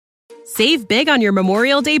Save big on your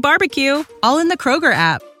Memorial Day barbecue, all in the Kroger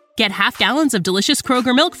app. Get half gallons of delicious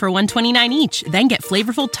Kroger milk for $1.29 each. Then get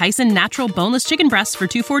flavorful Tyson natural boneless chicken breasts for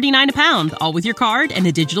 $2.49 a pound, all with your card and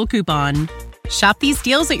a digital coupon. Shop these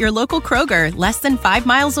deals at your local Kroger, less than 5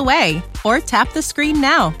 miles away. Or tap the screen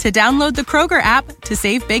now to download the Kroger app to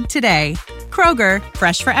save big today. Kroger,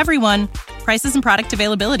 fresh for everyone. Prices and product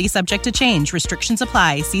availability subject to change. Restrictions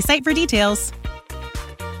apply. See site for details.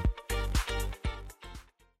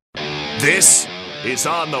 This is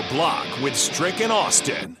On the Block with Strick and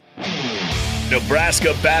Austin.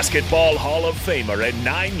 Nebraska Basketball Hall of Famer and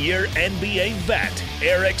 9-year NBA vet,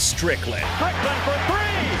 Eric Strickland. Strickland for three!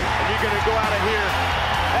 And you're going to go out of here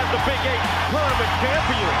as the Big 8 tournament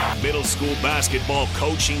champion. Middle school basketball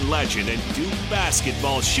coaching legend and Duke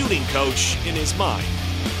basketball shooting coach in his mind,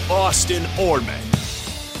 Austin Orman.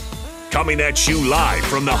 Coming at you live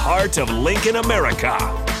from the heart of Lincoln, America.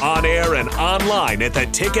 On air and online at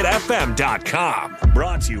theticketfm.com.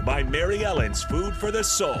 Brought to you by Mary Ellen's Food for the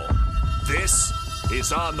Soul. This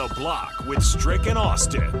is On the Block with Strick and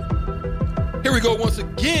Austin. Here we go once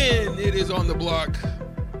again. It is On the Block.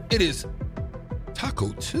 It is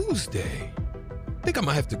Taco Tuesday. I think I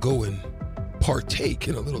might have to go and partake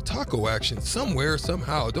in a little taco action somewhere,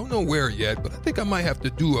 somehow. Don't know where yet, but I think I might have to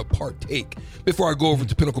do a partake before I go over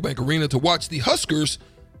to Pinnacle Bank Arena to watch the Huskers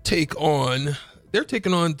take on. They're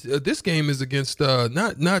taking on. This game is against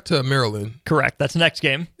not Maryland. Correct. That's the next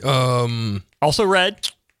game. Also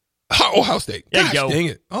red. Ohio State. There Gosh, you go. dang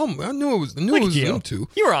it! I knew it was. I knew it was them two.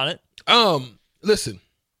 You were on it. Listen,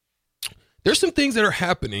 there's some things that are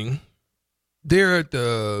happening there at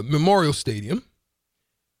the Memorial Stadium.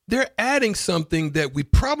 They're adding something that we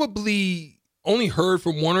probably only heard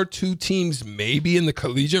from one or two teams, maybe in the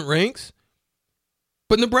collegiate ranks.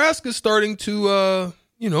 But Nebraska's starting to,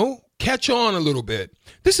 catch on a little bit.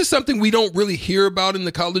 This is something we don't really hear about in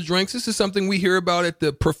the college ranks. This is something we hear about at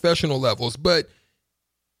the professional levels. But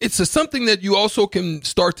it's something that you also can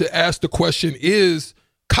start to ask the question, is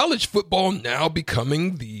college football now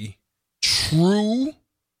becoming the true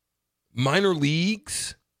minor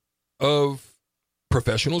leagues of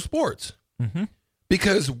professional sports? Mm-hmm.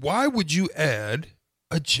 Because why would you add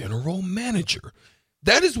a general manager?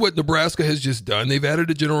 That is what Nebraska has just done. They've added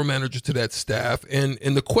a general manager to that staff. And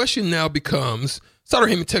the question now becomes, Sutter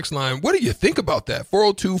Heyman text line, what do you think about that?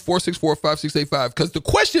 402-464-5685. Because the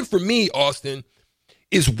question for me, Austin,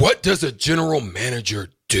 is what does a general manager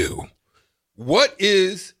do? What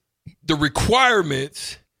is the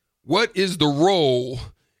requirements? What is the role?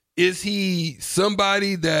 Is he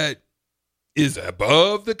somebody that is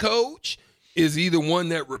above the coach? Is he the one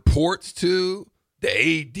that reports to the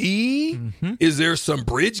AD? Mm-hmm. Is there some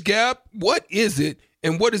bridge gap? What is it,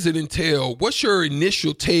 and what does it entail? What's your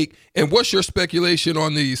initial take, and what's your speculation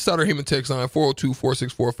on the Sutter Heyman text line,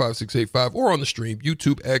 402-464-5685, or on the stream,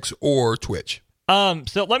 YouTube, X, or Twitch? So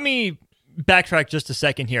let me backtrack just a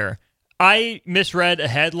second here. I misread a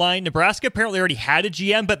headline. Nebraska apparently already had a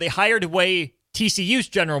GM, but they hired away TCU's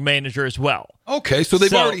general manager as well. Okay, so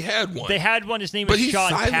they've already had one. They had one. His name is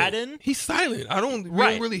Sean Padden. He's silent. I don't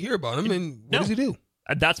really hear about him. And what does he do?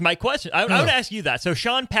 That's my question. I would ask you that. So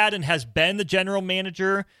Sean Padden has been the general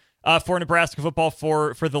manager for Nebraska football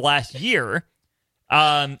for the last year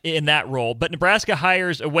in that role. But Nebraska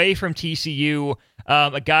hires away from TCU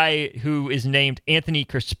a guy who is named Anthony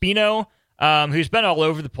Crispino, who's been all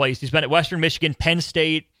over the place. He's been at Western Michigan, Penn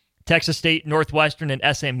State, Texas State, Northwestern,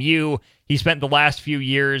 and SMU. He spent the last few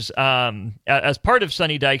years as part of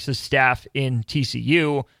Sonny Dykes' staff in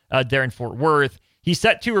TCU there in Fort Worth. He's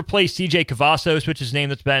set to replace CJ Cavazos, which is a name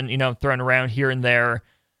that's been thrown around here and there.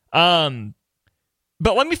 But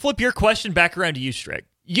let me flip your question back around to you, Strick.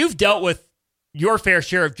 You've dealt with your fair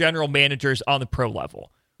share of general managers on the pro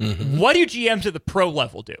level. Mm-hmm. What do GMs at the pro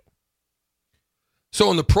level do? So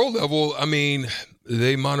on the pro level,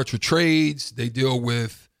 they monitor trades. They deal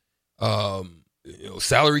with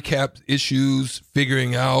salary cap issues,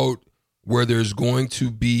 figuring out where there's going to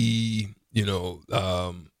be,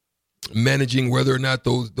 managing whether or not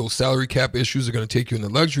those salary cap issues are going to take you in the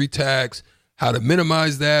luxury tax, how to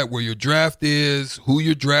minimize that, where your draft is, who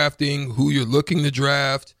you're drafting, who you're looking to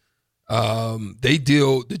draft. The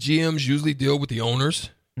GMs usually deal with the owners.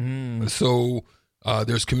 So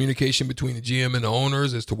there's communication between the GM and the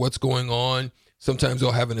owners as to what's going on. Sometimes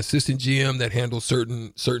they'll have an assistant GM that handles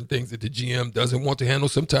certain things that the GM doesn't want to handle.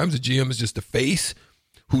 Sometimes the GM is just the face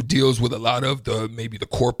who deals with a lot of maybe the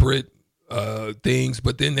corporate things.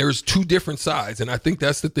 But then there's two different sides, and I think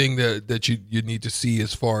that's the thing that you need to see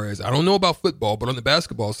as far as, I don't know about football, but on the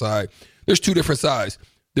basketball side, there's two different sides.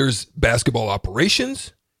 There's basketball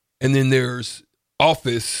operations, and then there's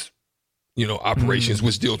office, operations,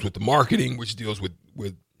 which deals with the marketing, which deals with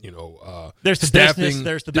there's the staffing. business,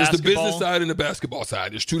 there's the business side and the basketball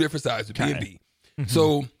side. There's two different sides of B&B. Mm-hmm.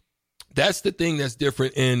 So that's the thing that's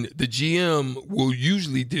different. And the GM will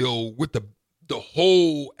usually deal with the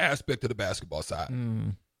whole aspect of the basketball side.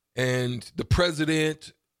 And the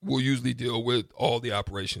president will usually deal with all the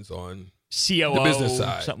operations on COO, the business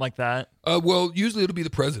side, something like that. Well, usually it'll be the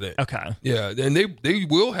president. Okay. Yeah, and they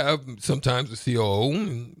will have sometimes a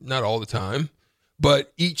COO, not all the time,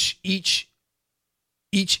 but each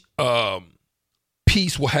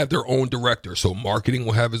piece will have their own director. So marketing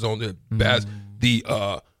will have his own.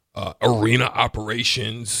 The arena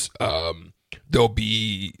operations. There'll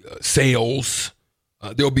be sales.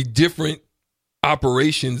 There'll be different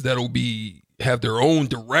operations that'll have their own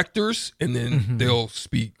directors, and then they'll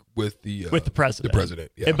speak with the president. The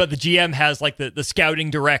president, yeah. But the GM has like the scouting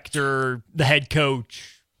director, the head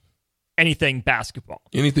coach, anything basketball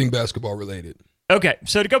related. Okay,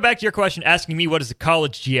 so to go back to your question, asking me what does a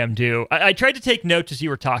college GM do? I tried to take notes as you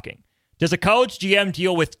were talking. Does a college GM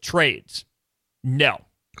deal with trades? No.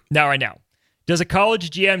 Not right now. Does a college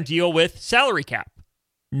GM deal with salary cap?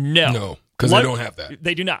 No, because they don't have that.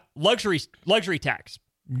 They do not. Luxury tax?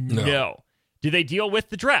 No. Do they deal with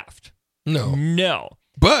the draft? No.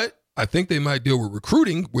 But I think they might deal with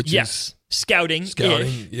recruiting, which is scouting,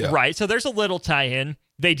 yeah. Right? So there's a little tie-in.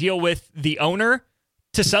 They deal with the owner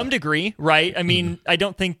to some degree, right? I mean, I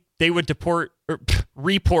don't think they would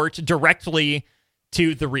report directly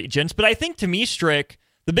to the regents, but I think to me, Strick,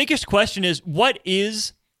 the biggest question is, what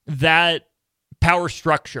is that power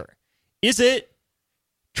structure? Is it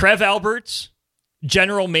Trev Alberts,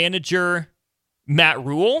 general manager Matt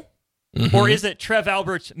Rule, or is it Trev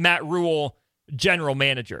Alberts, Matt Rule, general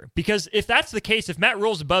manager? Because if that's the case, if Matt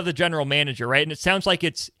Rule's above the general manager, right, and it sounds like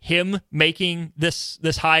it's him making this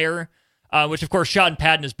hire, which of course Sean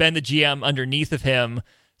Padden has been the GM underneath of him,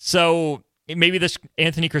 so maybe this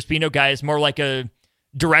Anthony Crispino guy is more like a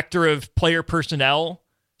director of player personnel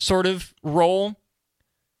sort of role.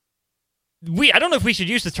 I don't know if we should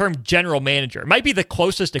use the term general manager. It might be the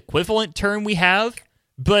closest equivalent term we have,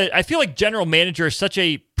 but I feel like general manager is such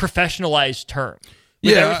a professionalized term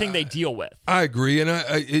with everything they deal with. I agree, and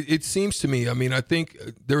it seems to me, I mean, I think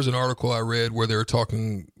there was an article I read where they were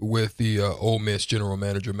talking with the Ole Miss general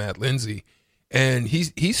manager, Matt Lindsay, and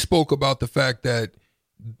he spoke about the fact that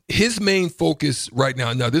his main focus right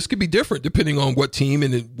now this could be different depending on what team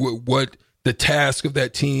and what the task of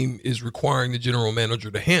that team is requiring the general manager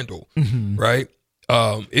to handle, right?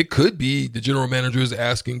 It could be the general manager is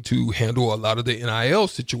asking to handle a lot of the NIL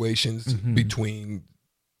situations between,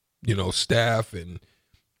 staff and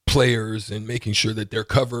players and making sure that they're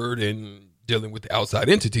covered and dealing with the outside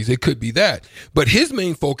entities. It could be that. But his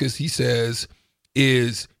main focus, he says,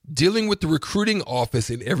 is dealing with the recruiting office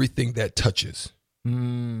and everything that touches,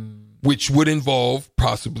 which would involve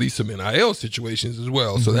possibly some NIL situations as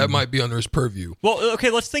well. So that might be under his purview. Well, okay,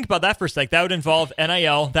 let's think about that for a sec. That would involve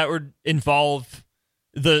NIL. That would involve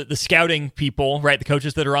the scouting people, right? The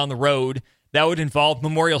coaches that are on the road. That would involve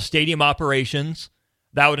Memorial Stadium operations.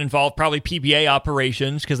 That would involve probably PBA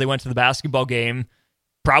operations because they went to the basketball game.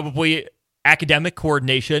 Probably academic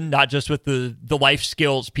coordination, not just with the life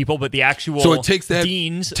skills people, but the actual so it takes that,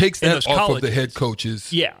 deans takes that off colleges. of the head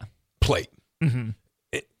coach's plate.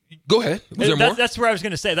 Go ahead. Was there more? That's where I was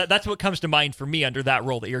going to say. That's what comes to mind for me under that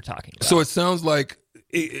role that you're talking about. So it sounds like,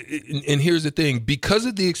 and here's the thing, because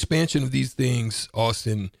of the expansion of these things,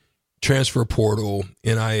 Austin, transfer portal,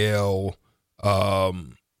 NIL,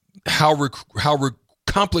 how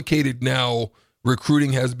complicated now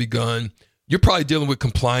recruiting has begun, you're probably dealing with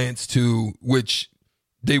compliance too, which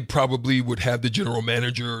they probably would have the general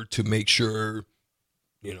manager to make sure,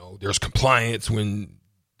 there's compliance when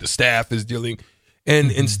the staff is dealing.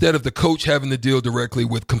 And instead of the coach having to deal directly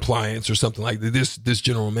with compliance or something like that, this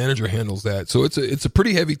general manager handles that. So it's a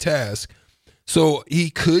pretty heavy task. So he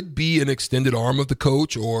could be an extended arm of the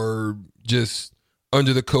coach or just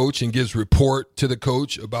under the coach and gives report to the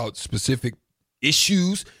coach about specific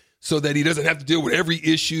issues so that he doesn't have to deal with every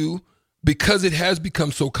issue, because it has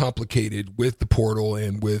become so complicated with the portal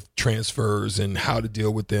and with transfers and how to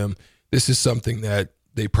deal with them. This is something that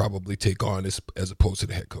they probably take on as opposed to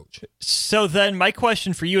the head coach. So then my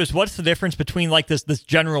question for you is, what's the difference between like this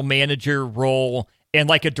general manager role and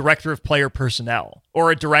like a director of player personnel or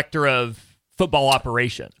a director of football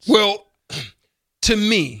operations? Well, to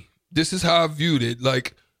me, this is how I viewed it.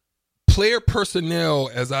 Like, player personnel,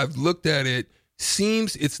 as I've looked at it,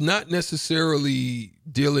 seems it's not necessarily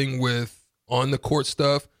dealing with on the court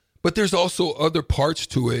stuff, but there's also other parts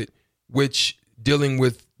to it, which dealing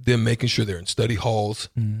with them making sure they're in study halls,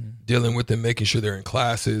 dealing with them making sure they're in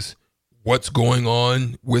classes, what's going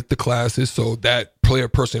on with the classes. So that player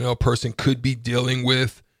personnel person could be dealing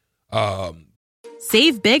with.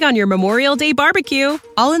 Save big on your Memorial Day barbecue,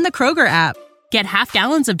 all in the Kroger app. Get half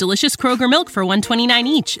gallons of delicious Kroger milk for $1.29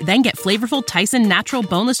 each. Then get flavorful Tyson natural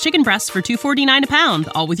boneless chicken breasts for $2.49 a pound,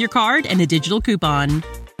 all with your card and a digital coupon.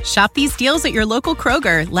 Shop these deals at your local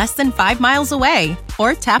Kroger, less than 5 miles away.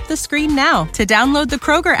 Or tap the screen now to download the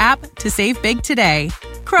Kroger app to save big today.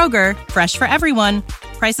 Kroger, fresh for everyone.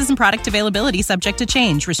 Prices and product availability subject to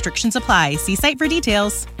change. Restrictions apply. See site for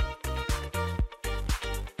details.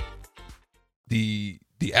 The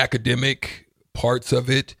academic parts of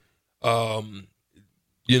it,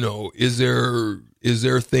 is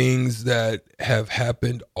there things that have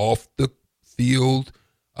happened off the field?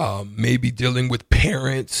 Maybe dealing with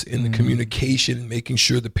parents in the communication, making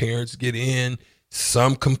sure the parents get in,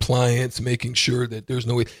 some compliance, making sure that there's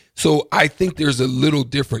no way. So I think there's a little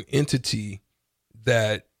different entity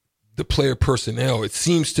that the player personnel, it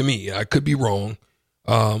seems to me, I could be wrong,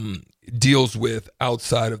 deals with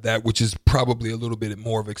outside of that, which is probably a little bit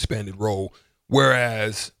more of an expanded role.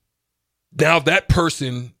 Whereas now that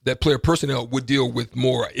player personnel would deal with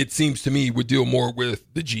more, it seems to me, would deal more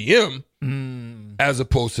with the GM as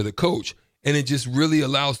opposed to the coach. And it just really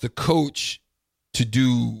allows the coach to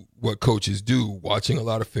do what coaches do, watching a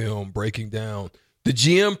lot of film, breaking down. The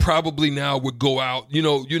GM probably now would go out,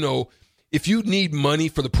 if you need money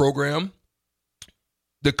for the program,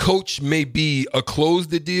 the coach may be a close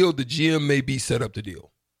the deal, the GM may be set up the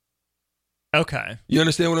deal. Okay. You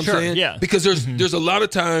understand what I'm saying? Yeah. Because there's a lot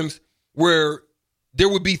of times where there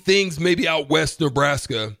would be things maybe out west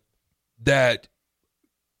Nebraska that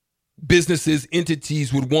businesses,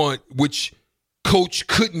 entities would want, which coach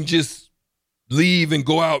couldn't just leave and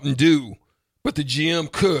go out and do, but the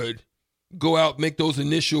GM could go out, make those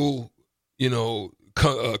initial,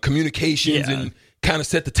 communications and kind of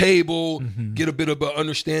set the table, get a bit of an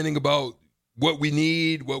understanding about what we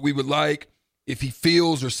need, what we would like. If he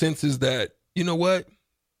feels or senses that, you know what,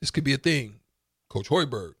 this could be a thing. Coach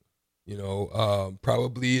Hoiberg,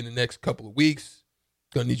 probably in the next couple of weeks,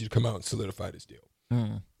 going to need you to come out and solidify this deal.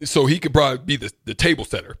 So he could probably be the table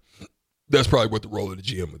setter. That's probably what the role of the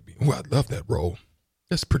GM would be. Well, I'd love that role.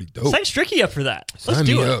 That's pretty dope. Sign Stricky up for that. Let's Sign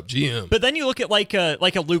do me it. up, GM. But then you look at like a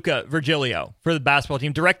Luca Virgilio for the basketball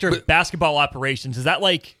team, director of basketball operations. Is that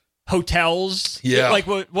like hotels? Yeah. Like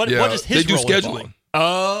what is his They do role scheduling. involve?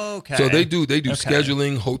 Oh, okay. So they do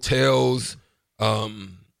scheduling, hotels,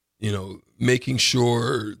 making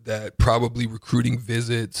sure that probably recruiting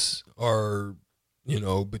visits are,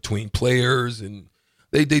 between players, and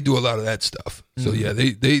they do a lot of that stuff. So yeah,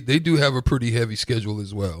 they do have a pretty heavy schedule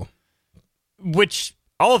as well. Which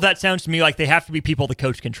all of that sounds to me like they have to be people the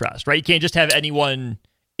coach can trust, right? You can't just have anyone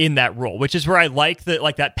in that role, which is where I like that.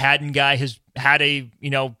 Like that Padden guy has had a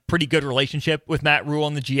pretty good relationship with Matt Rule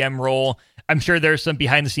in the GM role. I'm sure there's some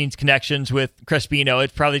behind the scenes connections with Crespino.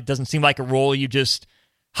 It probably doesn't seem like a role you just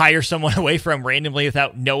hire someone away from randomly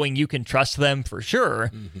without knowing you can trust them for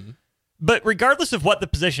sure. But regardless of what the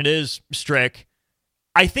position is, Strick,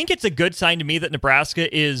 I think it's a good sign to me that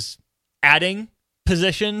Nebraska is adding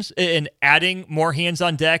positions and adding more hands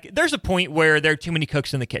on deck. There's a point where there are too many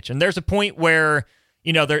cooks in the kitchen. There's a point where,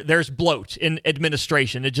 there's bloat in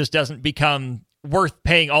administration. It just doesn't become worth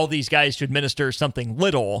paying all these guys to administer something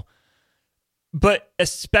little. But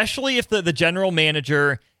especially if the general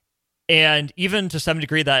manager and even to some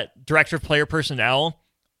degree that director of player personnel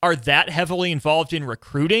are that heavily involved in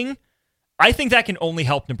recruiting, I think that can only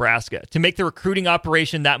help Nebraska to make the recruiting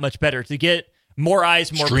operation that much better, to get more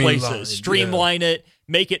eyes, more places, streamline it,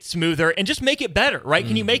 make it smoother, and just make it better, right?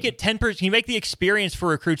 Can you make it 10%? Can you make the experience for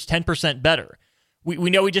recruits 10% better? We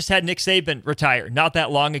know we just had Nick Saban retire not that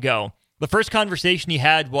long ago. The first conversation he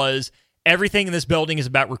had was, everything in this building is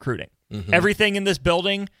about recruiting. Everything in this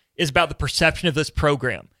building is about the perception of this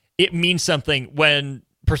program. It means something when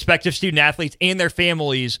prospective student athletes and their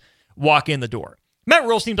families walk in the door. Matt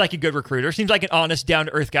Rule seems like a good recruiter, seems like an honest,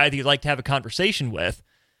 down-to-earth guy that you'd like to have a conversation with.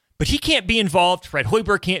 But he can't be involved. Fred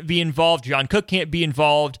Hoiberg can't be involved. John Cook can't be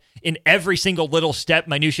involved in every single little step,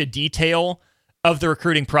 minutia detail of the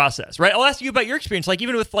recruiting process, right? I'll ask you about your experience, like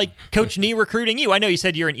even with Coach Nee recruiting you. I know you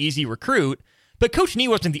said you're an easy recruit, but Coach Nee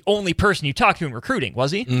wasn't the only person you talked to in recruiting,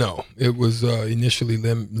 was he? No, it was initially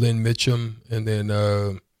Lynn Mitchum, and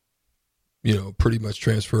then pretty much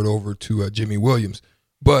transferred over to Jimmy Williams.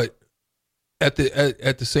 But at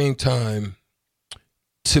the same time,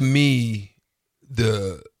 to me,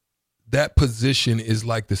 that position is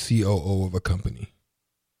like the COO of a company.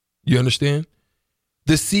 You understand?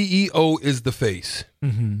 The CEO is the face.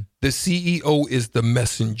 The CEO is the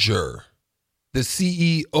messenger. the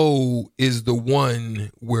CEO is the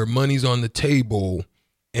one where money's on the table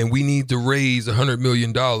and we need to raise $100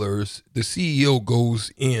 million, the CEO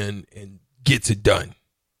goes in and gets it done,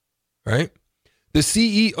 right? The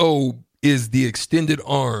CEO is the extended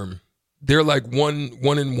arm. They're like one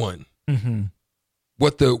in one. Mm-hmm.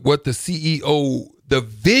 What the CEO, the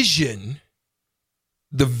vision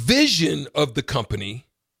of the company,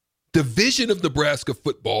 the vision of Nebraska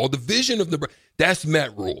football, the vision of that's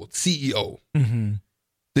Matt Rule, CEO. Mm-hmm.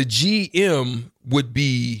 The GM would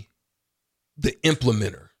be the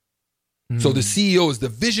implementer. So the CEO is the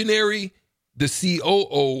visionary, the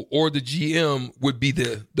COO or the GM would be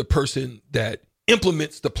the person that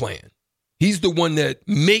implements the plan. He's the one that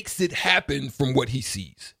makes it happen from what he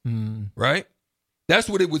sees, right? That's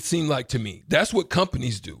what it would seem like to me. That's what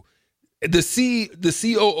companies do. The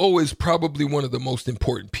COO is probably one of the most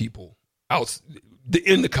important people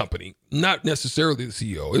in the company, not necessarily the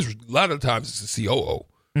CEO. A lot of times it's the COO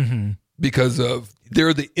because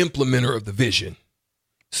they're the implementer of the vision.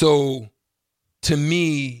 So to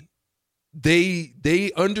me,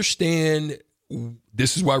 they understand,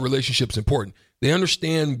 this is why relationship's important. They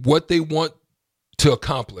understand what they want to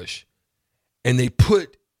accomplish, and they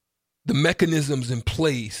put the mechanisms in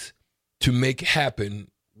place to make happen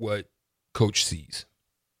what coach sees.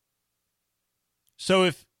 So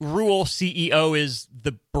if Rule CEO is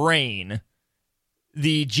the brain,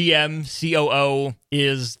 the GM COO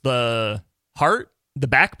is the heart, the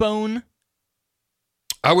backbone?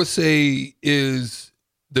 I would say is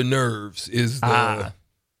the nerves, is the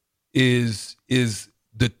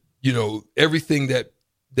everything that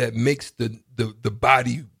makes the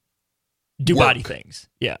body do work. Body things.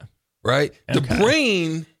 Yeah. Right? Okay.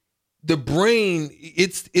 The brain,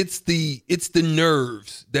 it's the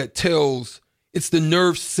nerves that tells, it's the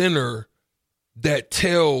nerve center that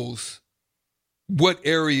tells what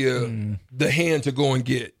area the hand to go and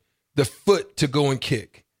get, the foot to go and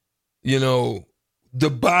kick, the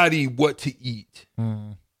body what to eat.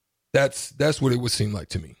 That's what it would seem like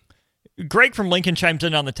to me. Greg from Lincoln chimes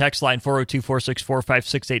in on the text line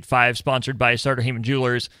 402-464-5685, sponsored by Sartor Heyman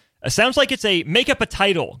Jewelers. Sounds like it's a make up a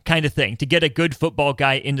title kind of thing to get a good football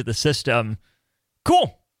guy into the system.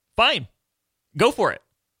 Cool. Fine. Go for it.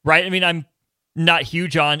 Right? I mean, I'm not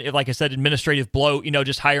huge on, like I said, administrative bloat,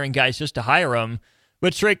 just hiring guys just to hire them.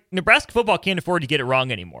 But Strick, Nebraska football can't afford to get it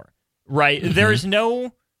wrong anymore. Right? There is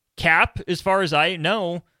no cap, as far as I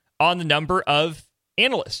know, on the number of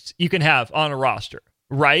analysts you can have on a roster.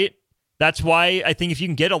 Right? That's why I think if you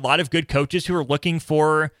can get a lot of good coaches who are looking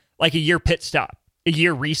for like a year pit stop, a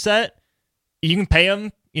year reset, you can pay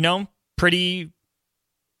them, pretty,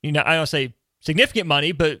 I don't say significant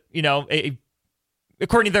money, but,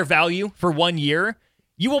 according to their value for 1 year,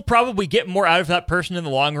 you will probably get more out of that person in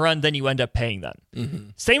the long run than you end up paying them. Mm-hmm.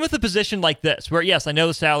 Same with a position like this, where, yes, I know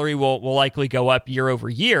the salary will likely go up year over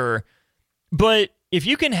year, but if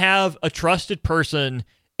you can have a trusted person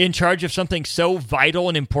in charge of something so vital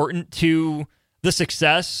and important to the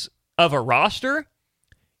success of a roster,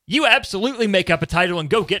 you absolutely make up a title and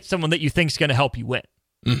go get someone that you think is going to help you win.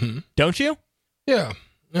 Mm-hmm. Don't you? Yeah.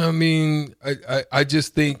 I mean, I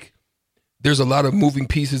just think there's a lot of moving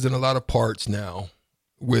pieces and a lot of parts now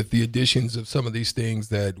with the additions of some of these things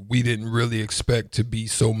that we didn't really expect to be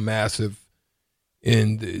so massive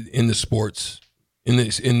in the sports, in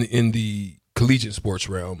the collegiate sports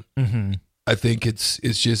realm. Mm-hmm. I think it's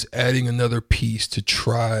just adding another piece to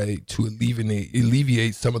try to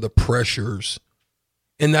alleviate some of the pressures.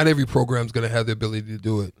 And not every program is going to have the ability to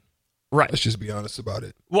do it. Right. Let's just be honest about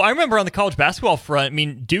it. Well, I remember on the college basketball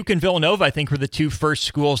front, Duke and Villanova, I think, were the two first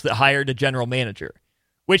schools that hired a general manager,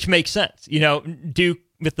 which makes sense. Duke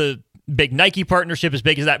with the big Nike partnership, as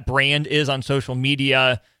big as that brand is on social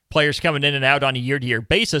media, players coming in and out on a year-to-year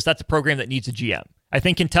basis, that's a program that needs a GM. I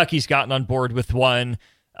think Kentucky's gotten on board with one.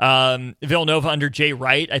 Villanova under Jay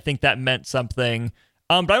Wright, I think that meant something.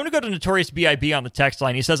 But I want to go to Notorious B.I.B. on the text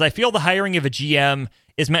line. He says, I feel the hiring of a GM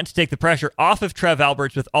is meant to take the pressure off of Trev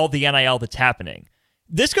Alberts with all the NIL that's happening.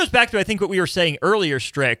 This goes back to, I think, what we were saying earlier,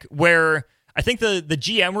 Strick, where I think the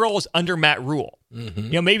GM role is under Matt Rule.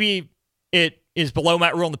 Mm-hmm. Maybe it is below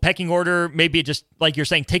Matt Rule in the pecking order. Maybe it just, like you're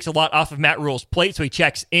saying, takes a lot off of Matt Rule's plate, so he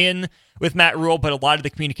checks in with Matt Rule, but a lot of the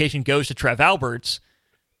communication goes to Trev Alberts.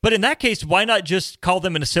 But in that case, why not just call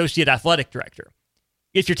them an associate athletic director?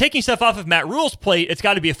 If you're taking stuff off of Matt Rule's plate, it's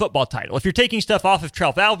got to be a football title. If you're taking stuff off of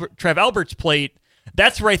Trev Alberts' plate,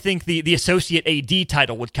 that's where I think the associate AD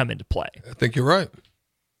title would come into play. I think you're right.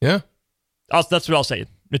 Yeah. That's what I'll say.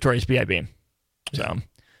 Notorious B.I.B. So,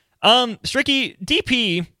 Stricky,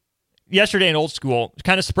 DP yesterday in Old School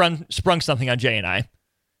kind of sprung something on Jay and I.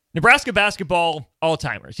 Nebraska basketball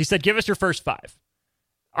all-timers. He said, give us your first 5.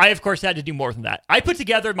 I, of course, had to do more than that. I put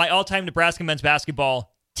together my all-time Nebraska men's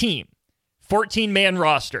basketball team, 14-man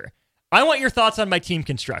roster. I want your thoughts on my team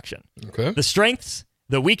construction. Okay. The strengths,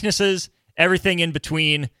 the weaknesses, everything in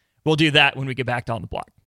between. We'll do that when we get back to On the Block.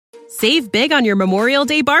 Save big on your Memorial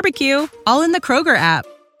Day barbecue, all in the Kroger app.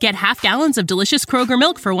 Get half gallons of delicious Kroger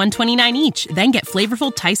milk for $1.29 each. Then get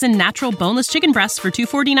flavorful Tyson natural boneless chicken breasts for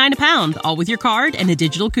 $2.49 a pound, all with your card and a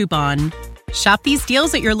digital coupon. Shop these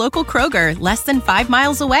deals at your local Kroger, less than 5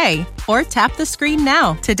 miles away. Or tap the screen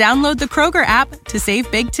now to download the Kroger app to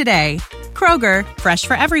save big today. Kroger, fresh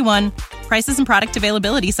for everyone. Prices and product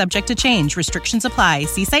availability subject to change. Restrictions apply.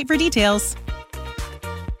 See site for details.